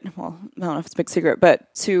secret. Well, I don't know if it's a big secret,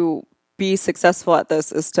 but to be successful at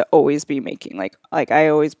this is to always be making like I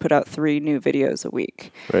always put out 3 new videos a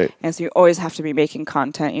week. Right. And so you always have to be making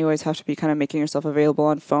content. You always have to be kind of making yourself available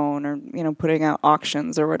on phone, or, putting out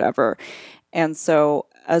auctions or whatever. And so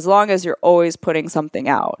as long as you're always putting something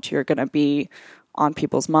out, you're going to be on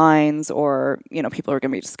people's minds, or, people are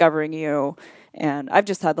going to be discovering you. And I've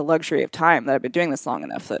just had the luxury of time that I've been doing this long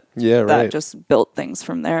enough that that just built things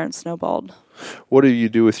from there and snowballed. What do you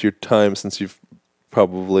do with your time, since you've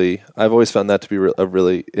I've always found that to be a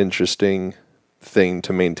really interesting thing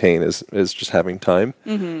to maintain, is just having time.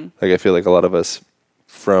 Mm-hmm. Like I feel like a lot of us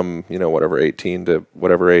from, whatever 18 to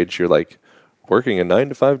whatever age, you're like working a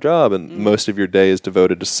 9-to-5 job, and most of your day is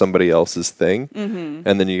devoted to somebody else's thing. Mm-hmm.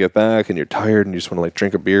 And then you get back and you're tired and you just want to like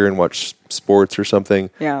drink a beer and watch sports or something.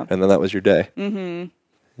 Yeah. And then that was your day.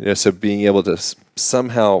 Mm-hmm. So being able to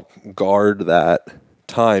somehow guard that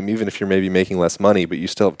time, even if you're maybe making less money, but you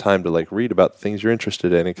still have time to like read about the things you're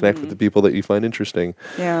interested in and connect with the people that you find interesting.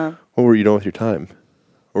 Yeah. What were you doing with your time?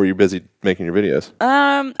 Or were you busy making your videos?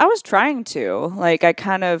 I was trying to. Like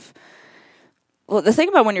the thing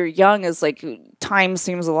about when you're young is like time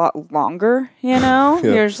seems a lot longer, Yeah.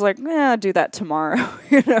 You're just like, I'll do that tomorrow,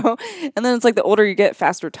 And then it's like the older you get,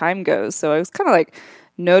 faster time goes. So I was kind of like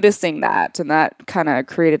noticing that, and that kind of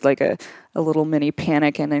created like a little mini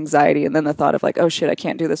panic and anxiety, and then the thought of like, oh shit, I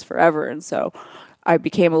can't do this forever. And so I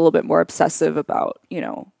became a little bit more obsessive about,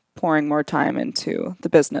 pouring more time into the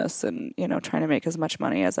business and, trying to make as much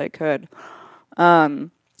money as I could. But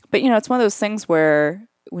it's one of those things where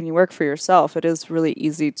when you work for yourself, it is really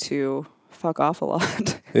easy to fuck off a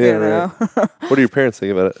lot. Yeah, right. What do your parents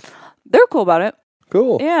think about it? They're cool about it.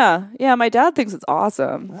 Cool. Yeah. Yeah. My dad thinks it's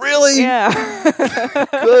awesome. Really? Yeah.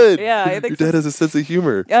 Good. Yeah. He Your thinks dad has a sense of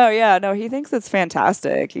humor. oh, yeah. No, he thinks it's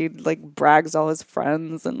fantastic. He like brags to all his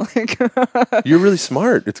friends and like. You're really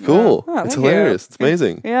smart. It's cool. Oh, It's thank you. hilarious. It's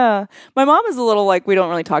amazing. Yeah. My mom is a little like, we don't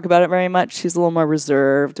really talk about it very much. She's a little more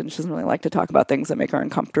reserved and she doesn't really like to talk about things that make her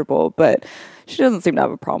uncomfortable, but she doesn't seem to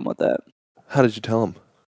have a problem with it. How did you tell him?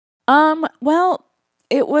 Well,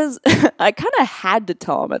 it was, I kind of had to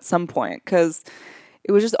tell him at some point because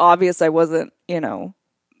it was just obvious I wasn't,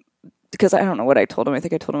 because I don't know what I told him. I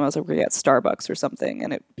think I told him I was working at Starbucks or something.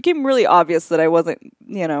 And it became really obvious that I wasn't,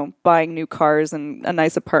 buying new cars and a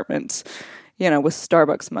nice apartment, with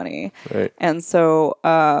Starbucks money. Right. And so,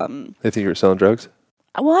 They think you were selling drugs?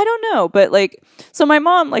 well, I don't know, but so my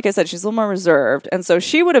mom, like I said, she's a little more reserved. And so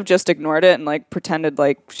she would have just ignored it and pretended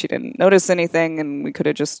like she didn't notice anything. And we could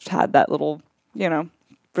have just had that little,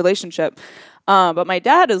 relationship. But my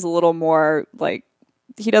dad is a little more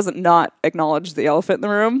he doesn't not acknowledge the elephant in the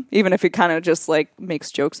room, even if he kind of just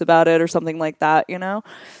makes jokes about it or something like that,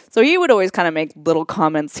 So he would always kind of make little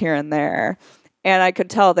comments here and there. And I could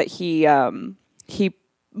tell that he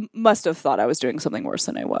must have thought I was doing something worse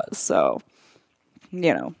than I was. So,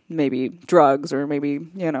 maybe drugs or maybe,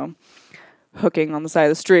 hooking on the side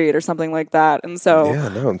of the street or something like that. And so,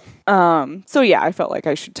 yeah, no. So yeah, I felt like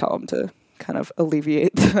I should tell him to kind of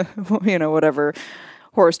alleviate the, whatever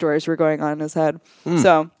horror stories were going on in his head.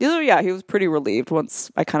 So yeah, he was pretty relieved once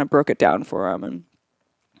I kind of broke it down for him. And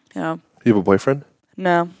You have a boyfriend?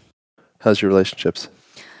 No. How's your relationships?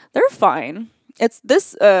 They're fine. It's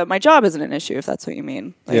this. My job isn't an issue, if that's what you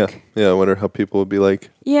mean. Yeah. I wonder how people would be like.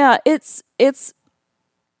 Yeah, it's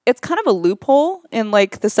kind of a loophole in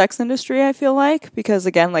the sex industry, I feel like, because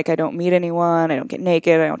again, I don't meet anyone, I don't get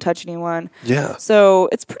naked, I don't touch anyone. Yeah. So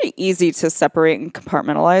it's pretty easy to separate and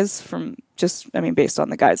compartmentalize from based on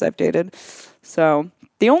the guys I've dated. So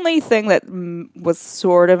the only thing that was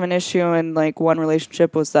sort of an issue in one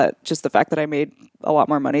relationship was that just the fact that I made a lot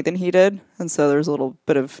more money than he did. And so there's a little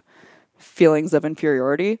bit of feelings of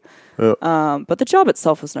inferiority. Yeah. But the job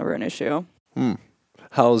itself was never an issue.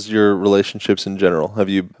 How's your relationships in general? Have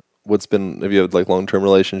you had long-term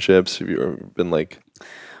relationships? Have you ever been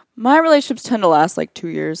My relationships tend to last 2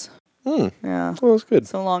 years. Yeah. Well, that's good.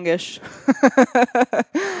 So longish.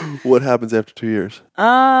 What happens after 2 years?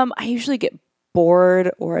 I usually get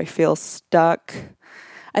bored or I feel stuck.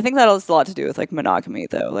 I think that has a lot to do with monogamy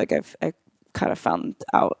though. I kind of found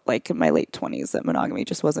out in my late 20s that monogamy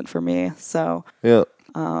just wasn't for me. So Yeah.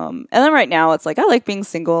 And then right now it's I like being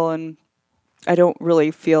single and I don't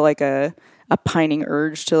really feel a pining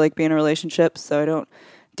urge to be in a relationship. So I don't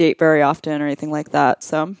date very often or anything like that.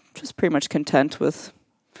 So I'm just pretty much content with,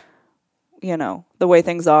 the way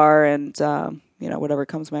things are and, whatever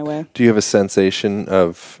comes my way. Do you have a sensation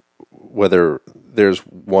of whether there's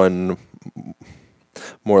one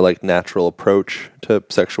more natural approach to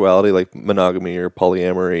sexuality, like monogamy or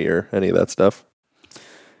polyamory or any of that stuff?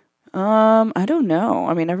 I don't know.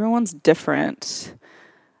 Everyone's different.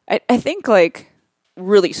 I think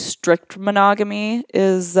really strict monogamy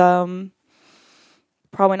is probably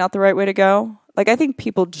not the right way to go. I think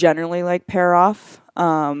people generally pair off,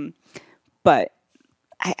 but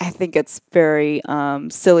I think it's very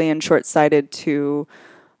silly and short-sighted to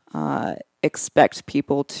expect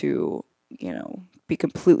people to, be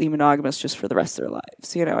completely monogamous just for the rest of their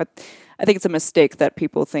lives. I think it's a mistake that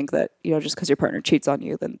people think that, just because your partner cheats on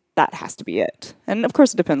you, then that has to be it. And of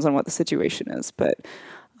course it depends on what the situation is, but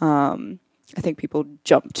I think people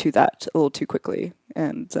jump to that a little too quickly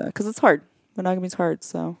and because it's hard. Monogamy's hard,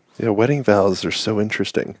 so. Yeah, wedding vows are so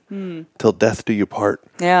interesting. Till death do you part.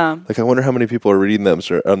 Yeah. I wonder how many people are reading them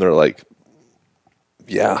and they're like,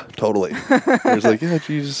 yeah, totally. There's yeah,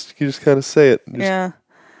 you just kind of say it. Yeah.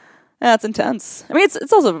 Yeah, it's intense.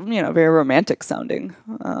 It's also, very romantic sounding.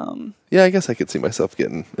 Yeah, I guess I could see myself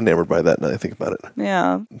getting enamored by that now that I think about it.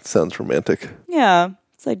 Yeah. It sounds romantic. Yeah.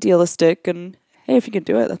 It's idealistic and hey, if you can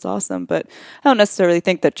do it, that's awesome. But I don't necessarily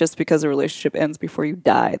think that just because a relationship ends before you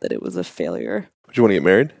die that it was a failure. Would you want to get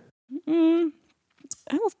married? I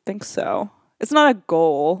don't think so. It's not a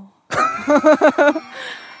goal. Some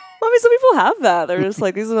people have that. They're just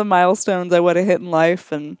these are the milestones I want to hit in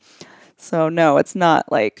life. And so, no, it's not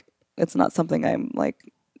it's not something I'm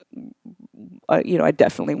I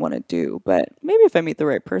definitely want to do. But maybe if I meet the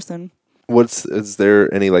right person. Is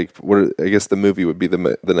there any I guess the movie would be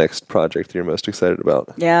the next project you're most excited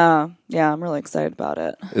about? Yeah, I'm really excited about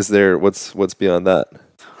it. Is there what's beyond that?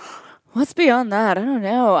 What's beyond that? I don't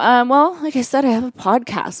know. Well, like I said, I have a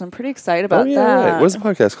podcast. I'm pretty excited about that. Right. What's the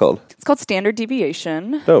podcast called? It's called Standard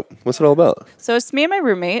Deviation. Dope. What's it all about? So it's me and my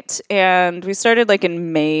roommate, and we started like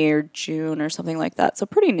in May or June or something like that. So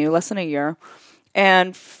pretty new, less than a year.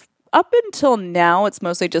 And up until now, it's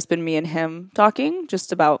mostly just been me and him talking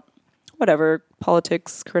just about whatever,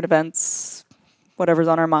 politics, current events, whatever's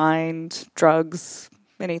on our mind, drugs,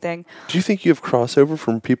 anything. Do you think you have crossover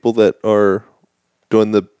from people that are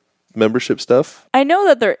doing the membership stuff? I know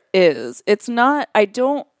that there is. It's not, I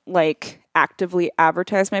don't like actively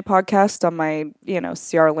advertise my podcast on my,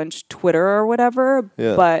 CR Lynch Twitter or whatever.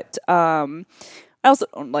 Yeah. But I also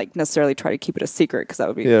don't like necessarily try to keep it a secret because that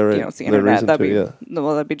would be, right. It's the internet.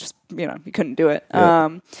 That'd be just, you couldn't do it.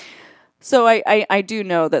 Yeah. So I do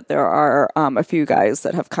know that there are a few guys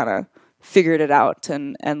that have kind of figured it out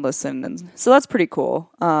and listened. And so that's pretty cool.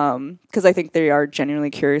 Because I think they are genuinely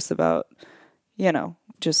curious about,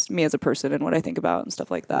 just me as a person and what I think about and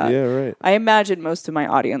stuff like that. Yeah, right. I imagine most of my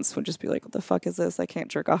audience would just be like, what the fuck is this? I can't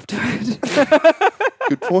jerk off to it.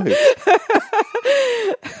 Good point.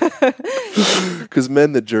 Because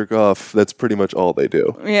men that jerk off, that's pretty much all they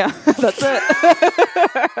do. Yeah, that's it.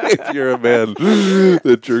 If you're a man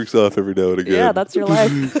that jerks off every now and again. Yeah, that's your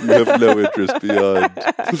life. You have no interest beyond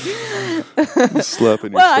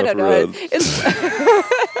slapping your stuff around.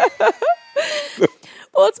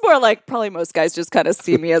 Well, it's more like probably most guys just kind of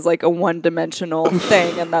see me as like a one-dimensional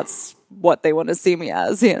thing, and that's what they want to see me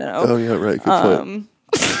as, Oh, yeah, right. Good point.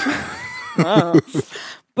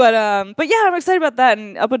 But yeah, I'm excited about that.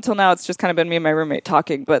 And up until now, it's just kind of been me and my roommate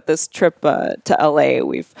talking. But this trip to LA,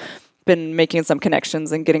 we've been making some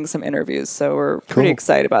connections and getting some interviews. So we're pretty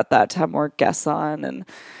excited about that, to have more guests on. And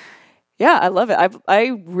yeah, I love it.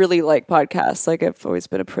 I really like podcasts. Like, I've always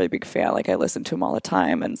been a pretty big fan. Like, I listen to them all the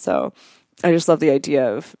time. And so I just love the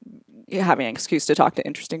idea of having an excuse to talk to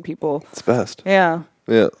interesting people. It's best. Yeah.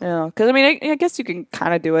 Yeah. Yeah. Because, I guess you can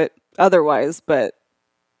kind of do it otherwise, but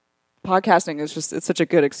podcasting is it's such a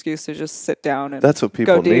good excuse to just sit down and that's what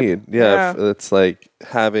people need. Yeah. It's like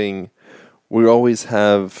we always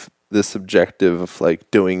have this objective of like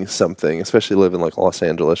doing something, especially living like Los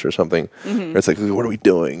Angeles or something, where it's like, what are we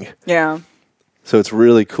doing? Yeah. So it's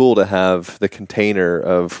really cool to have the container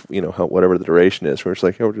of, whatever the duration is, where it's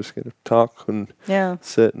like, we're just going to talk and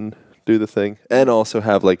sit and do the thing. And also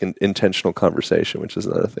have like an intentional conversation, which is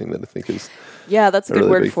another thing that I think is that's a good really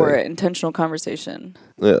word for thing. it. Intentional conversation.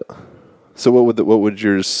 Yeah. So what's your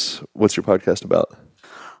podcast about?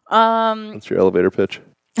 What's your elevator pitch?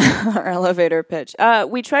 Our elevator pitch.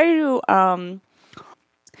 We try to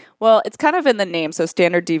well, it's kind of in the name, so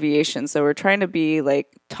standard deviation. So we're trying to be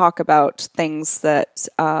like talk about things that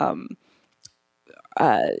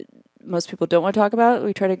most people don't want to talk about.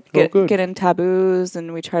 We try to get in taboos,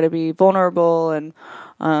 and we try to be vulnerable, and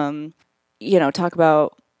talk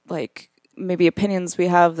about like maybe opinions we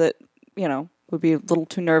have that would be a little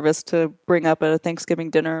too nervous to bring up at a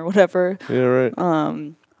Thanksgiving dinner or whatever. Yeah, right.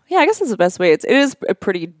 Yeah, I guess that's the best way. It is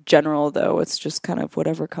pretty general, though. It's just kind of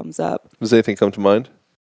whatever comes up. Does anything come to mind?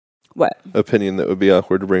 What? Opinion that would be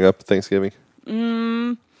awkward to bring up at Thanksgiving?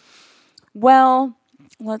 Well,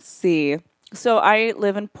 let's see. So I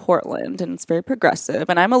live in Portland, and it's very progressive,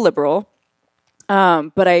 and I'm a liberal.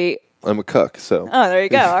 But I'm a cuck, so. Oh, there you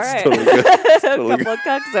go. All right. Totally good. Totally a couple of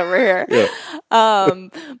cucks over here. Yeah.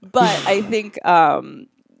 But I think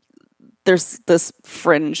there's this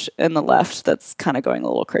fringe in the left that's kind of going a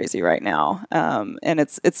little crazy right now. And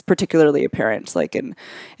it's particularly apparent like in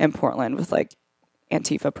Portland with like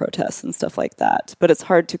Antifa protests and stuff like that. But it's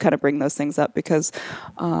hard to kind of bring those things up because,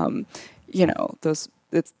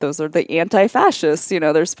 those are the anti-fascists,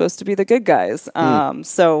 they're supposed to be the good guys.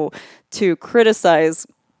 So to criticize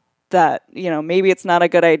that, maybe it's not a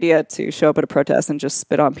good idea to show up at a protest and just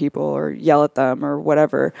spit on people or yell at them or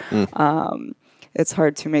whatever. It's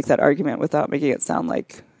hard to make that argument without making it sound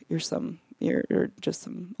like you're just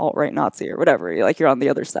some alt-right Nazi or whatever. You're on the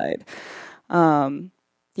other side. I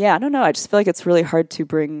don't know. I just feel like it's really hard to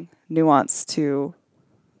bring nuance to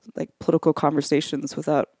like political conversations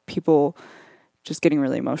without people just getting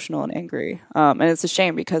really emotional and angry. And it's a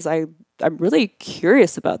shame because I'm really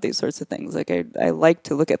curious about these sorts of things. Like I like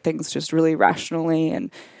to look at things just really rationally, and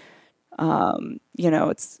I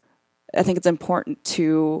think it's important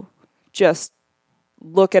to just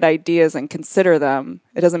look at ideas and consider them.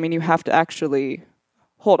 It doesn't mean you have to actually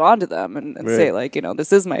hold on to them and right. say like,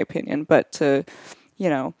 this is my opinion, but to,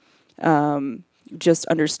 just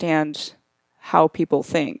understand how people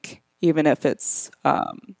think, even if it's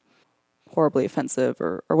horribly offensive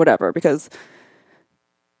or whatever, because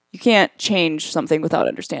you can't change something without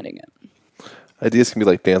understanding it. Ideas can be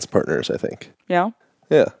like dance partners, I think. Yeah.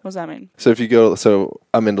 Yeah. What does that mean? So if you go, so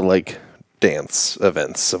I'm into like dance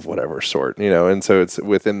events of whatever sort, and so it's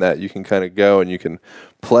within that you can kind of go and you can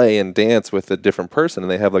play and dance with a different person,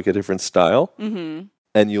 and they have like a different style. Mm-hmm.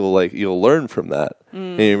 And you'll learn from that.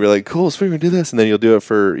 And you'll be like, cool, so we're going to do this. And then you'll do it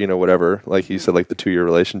for, whatever. Like you said, like the 2-year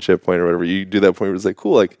relationship point or whatever. You do that point where it's like,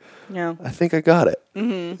 cool, like, yeah, I think I got it.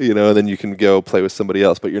 Mm-hmm. And then you can go play with somebody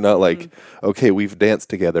else. But you're not like, okay, we've danced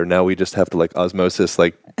together. Now we just have to like osmosis,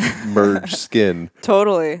 like merge skin.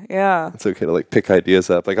 Totally, yeah. It's okay to like pick ideas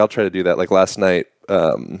up. Like I'll try to do that. Like last night,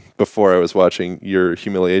 before I was watching your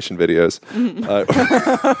humiliation videos,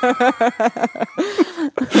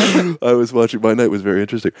 I was watching. My night was very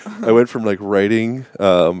interesting. I went from like writing,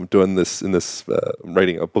 doing this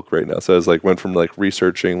writing a book right now. So I was like, went from like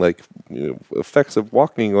researching like effects of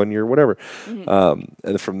walking on your whatever,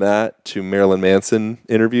 and from that to Marilyn Manson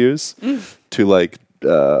interviews, to like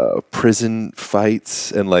prison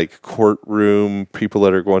fights and like courtroom people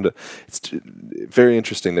that are going to. It's very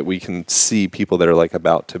interesting that we can see people that are like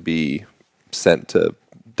about to be sent to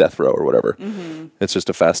death row or whatever. Mm-hmm. It's just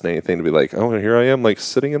a fascinating thing to be like, oh, here I am, like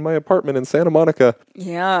sitting in my apartment in Santa Monica.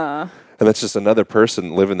 Yeah. And that's just another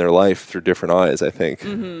person living their life through different eyes, I think.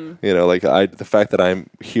 Mm-hmm. Like the fact that I'm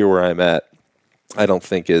here where I'm at, I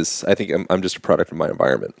think I'm just a product of my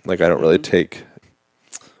environment. Like I don't really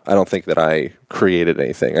I don't think that I created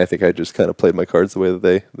anything. I think I just kind of played my cards the way that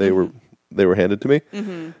they were handed to me.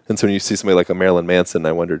 Mm-hmm. And so when you see somebody like a Marilyn Manson,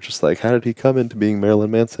 I wonder just like, how did he come into being Marilyn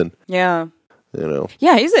Manson? Yeah.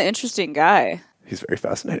 Yeah, he's an interesting guy. He's very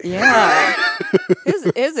fascinating. Yeah.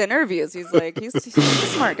 his interviews, he's a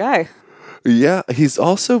smart guy. Yeah, he's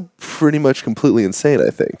also pretty much completely insane, I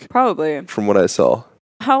think. Probably. From what I saw.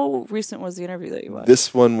 How recent was the interview that you watched?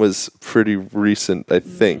 This one was pretty recent, I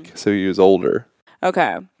think. So he was older.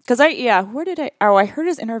 Okay. Because I heard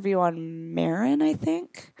his interview on Marin, I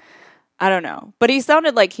think. I don't know. But he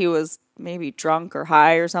sounded like he was maybe drunk or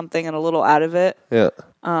high or something and a little out of it. Yeah.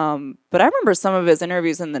 But I remember some of his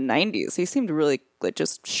interviews in the 90s. He seemed really like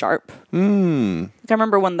just sharp. Like I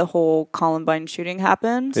remember when the whole Columbine shooting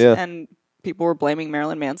happened and people were blaming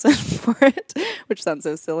Marilyn Manson for it, which sounds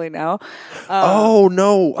so silly now. Oh,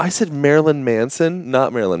 no. I said Marilyn Manson,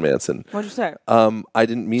 not Marilyn Manson. What'd you say? I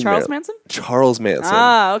didn't mean Charles Manson? Charles Manson.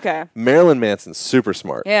 Ah, okay. Marilyn Manson's super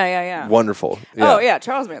smart. Yeah. Wonderful. Yeah. Oh, yeah,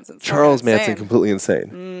 Charles Manson. Charles Manson, completely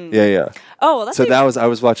insane. Yeah. Oh, well, that's so I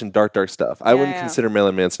was watching dark stuff. I wouldn't consider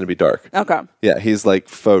Marilyn Manson to be dark. Okay. Yeah, he's like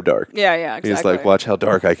faux dark. Yeah, exactly. He's like, watch how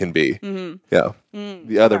dark I can be. Mm-hmm. Yeah.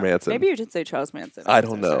 The other Manson. Maybe you did say Charles Manson. I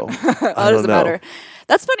don't know. It doesn't matter.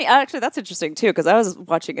 That's funny. Actually, that's interesting, too, because I was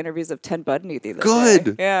watching interviews of Ted Bundy the other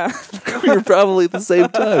day. Yeah. You're probably at the same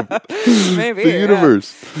time. Maybe. The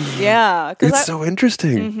universe. Yeah. It's so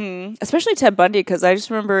interesting. Mm-hmm. Especially Ted Bundy, because I just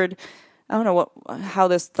remembered, I don't know how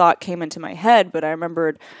this thought came into my head, but I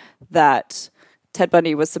remembered that Ted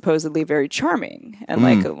Bundy was supposedly very charming and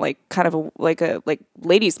like kind of a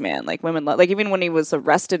ladies' man, like women like even when he was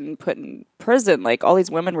arrested and put in prison, like all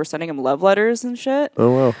these women were sending him love letters and shit.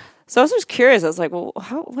 Oh wow. So I was just curious. I was like, well,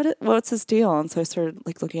 what's his deal? And so I started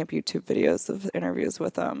like looking up YouTube videos of interviews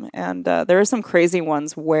with him, and there were some crazy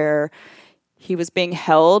ones where he was being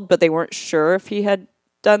held, but they weren't sure if he had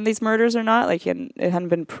done these murders or not. Like it hadn't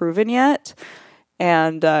been proven yet,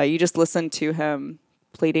 and you just listened to him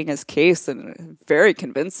pleading his case, and very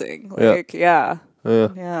convincing. Like, yeah.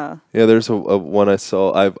 There's a one I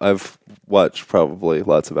saw. I've watched probably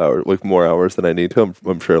lots of hours, like more hours than I need to.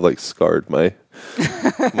 I'm sure I've like scarred my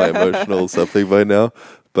emotional something by now.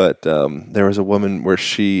 But there was a woman where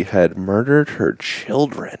she had murdered her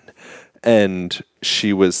children, and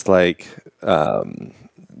she was like,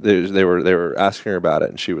 they were asking her about it,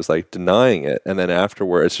 and she was like denying it, and then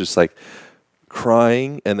afterwards, just like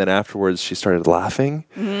crying, and then afterwards she started laughing.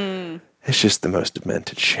 It's just the most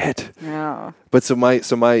demented shit. Yeah. But so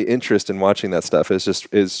my interest in watching that stuff is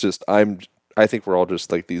just I think we're all just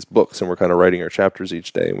like these books, and we're kind of writing our chapters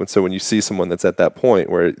each day. And so when you see someone that's at that point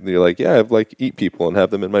where you're like, yeah, I've like eat people and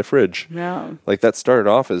have them in my fridge. Yeah. Like that started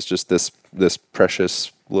off as just this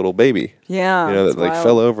precious little baby. Yeah. That like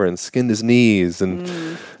fell over and skinned his knees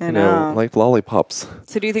and like lollipops.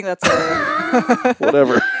 So do you think that's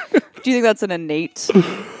whatever? Do you think that's an innate?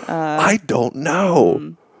 I don't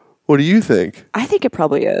know. What do you think? I think it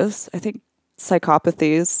probably is. I think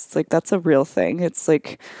psychopathies, like that's a real thing. It's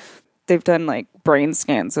like they've done like brain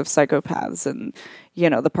scans of psychopaths, and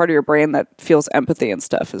the part of your brain that feels empathy and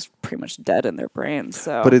stuff is pretty much dead in their brain.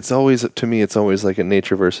 So, but it's always like a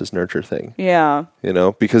nature versus nurture thing. Yeah.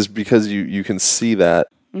 Because you can see that.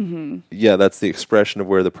 Mm-hmm. Yeah, that's the expression of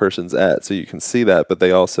where the person's at. So you can see that, but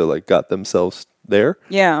they also like got themselves there.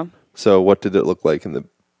 Yeah. So what did it look like in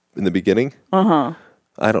the beginning?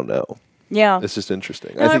 I don't know. Yeah. It's just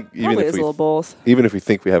interesting. No, I think it probably is a little both. Even if we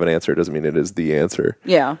think we have an answer, it doesn't mean it is the answer.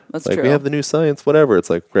 Yeah, that's like true. we have the new science, whatever. It's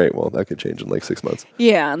like, great, well, that could change in like 6 months.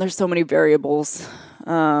 Yeah, and there's so many variables.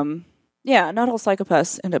 Yeah, not all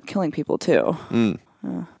psychopaths end up killing people too.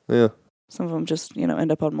 Yeah. Some of them just, end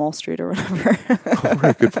up on Wall Street or whatever. Oh,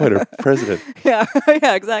 right, good point. Or president. Yeah,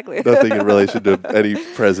 exactly. Nothing in relation to any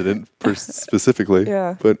president specifically.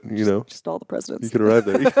 Yeah. But, Just all the presidents. you can arrive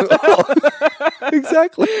there.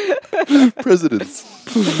 Exactly.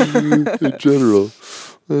 Presidents in general.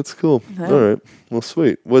 That's cool. Yeah. All right. Well,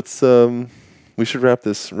 sweet. What's we should wrap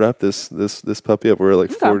this puppy up. We're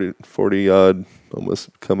like 40 odd,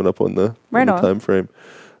 almost coming up on the time frame.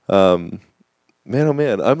 Man, oh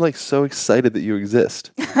man, I'm like so excited that you exist.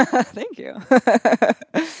 Thank you.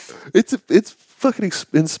 It's fucking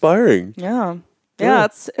inspiring. Yeah. Yeah,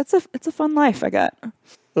 it's a fun life I got.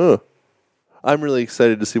 I'm really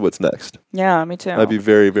excited to see what's next. Yeah, me too. I'd be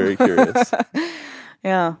very, very curious.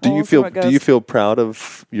 Yeah. Do you feel proud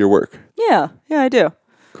of your work? Yeah, I do.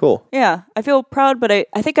 Cool. Yeah, I feel proud, but I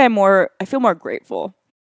think I feel more grateful.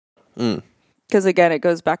 Because again, it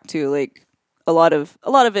goes back to like a lot of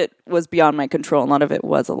it was beyond my control. A lot of it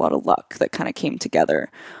was a lot of luck that kind of came together.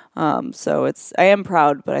 So I am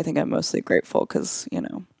proud, but I think I'm mostly grateful because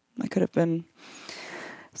I could have been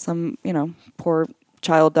some poor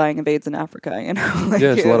child dying of AIDS in Africa. Like,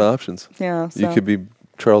 yeah, there's a lot of options. Yeah, so. You could be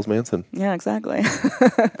Charles Manson. Yeah, exactly.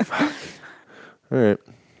 All right.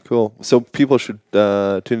 Cool. So people should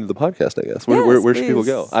tune into the podcast, I guess. Where should people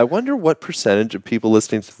go? I wonder what percentage of people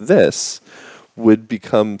listening to this would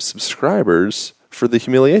become subscribers for the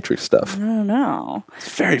Humiliatrix stuff. I don't know.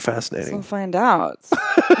 It's very fascinating. We'll find out.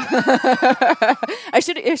 I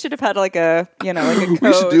should have had like a code.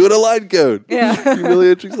 We should do an align code. Yeah.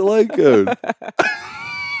 Humiliatrix align code.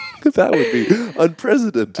 That would be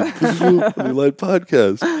unprecedented on the Align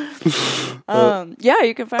podcast. Yeah,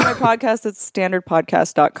 you can find my podcast at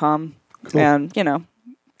standardpodcast.com. Cool. And,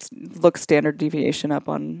 look Standard Deviation up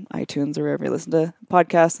on iTunes or wherever you listen to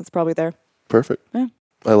podcasts. It's probably there. Perfect. Yeah.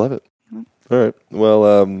 I love it. Yeah. All right.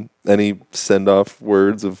 Well, any send-off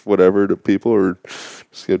words of whatever to people, or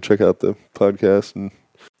just go check out the podcast? And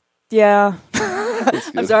yeah.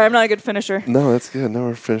 I'm sorry, I'm not a good finisher. No, that's good. No,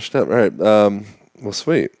 we're finished up. All right. Well,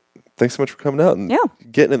 sweet. Thanks so much for coming out and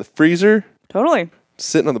getting in the freezer. Totally.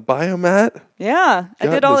 Sitting on the biomat. Yeah. I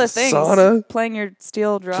did all the things. Sauna. Playing your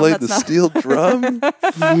steel drum. Played the steel drum. All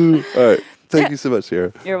right. Thank you so much,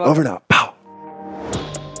 Sierra. You're welcome. Over now. Pow.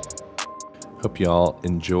 Hope you all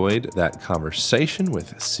enjoyed that conversation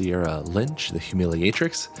with Sierra Lynch, the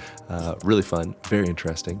Humiliatrix. Really fun, very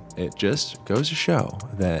interesting. It just goes to show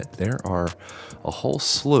that there are a whole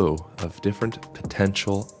slew of different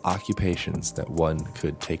potential occupations that one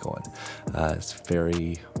could take on. It's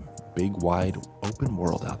very big, wide, open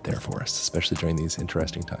world out there for us, especially during these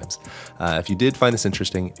interesting times. If you did find this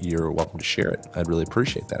interesting, you're welcome to share it. I'd really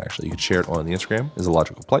appreciate that, actually. You could share it on the Instagram is a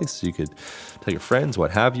logical place. You could tell your friends, what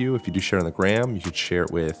have you. If you do share it on the gram, you could share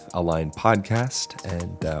it with Align Podcast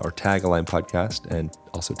and or tag Align Podcast and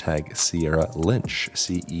also tag Sierra Lynch,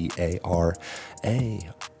 CEARALYNCH.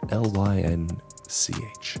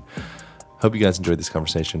 Hope you guys enjoyed this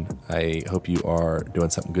conversation. I hope you are doing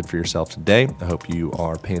something good for yourself today. I hope you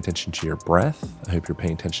are paying attention to your breath. I hope you're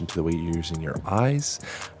paying attention to the way you're using your eyes.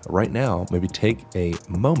 Right now, maybe take a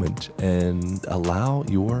moment and allow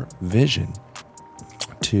your vision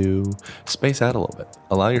to space out a little bit.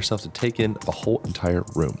 Allow yourself to take in the whole entire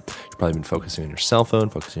room. You've probably been focusing on your cell phone,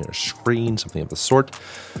 focusing on your screen, something of the sort.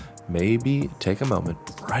 Maybe take a moment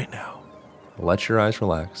right now. Let your eyes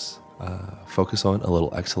relax. Focus on a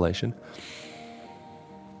little exhalation.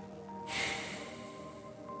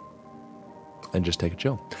 And just take a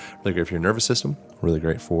chill. Really great for your nervous system, really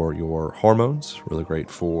great for your hormones, really great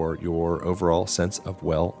for your overall sense of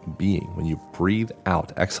well-being. When you breathe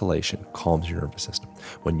out, exhalation calms your nervous system.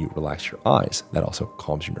 When you relax your eyes, that also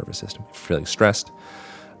calms your nervous system. If you're feeling stressed,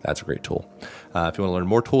 that's a great tool. If you want to learn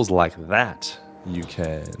more tools like that, you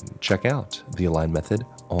can check out the Align Method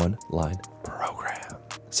online program.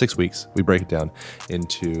 6 weeks, we break it down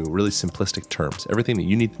into really simplistic terms. Everything that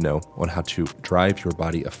you need to know on how to drive your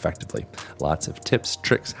body effectively. Lots of tips,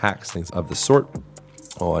 tricks, hacks, things of the sort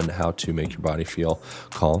on how to make your body feel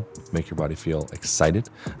calm, make your body feel excited,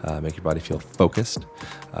 make your body feel focused,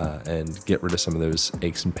 and get rid of some of those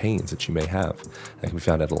aches and pains that you may have. That can be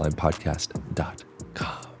found at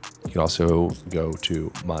alignpodcast.com. You can also go to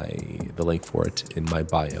the link for it in my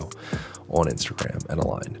bio on Instagram at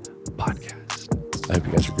Align Podcast. I hope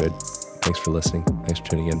you guys are good. Thanks for listening. Thanks for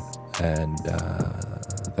tuning in. And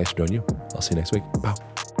thanks for doing you. I'll see you next week. Bye.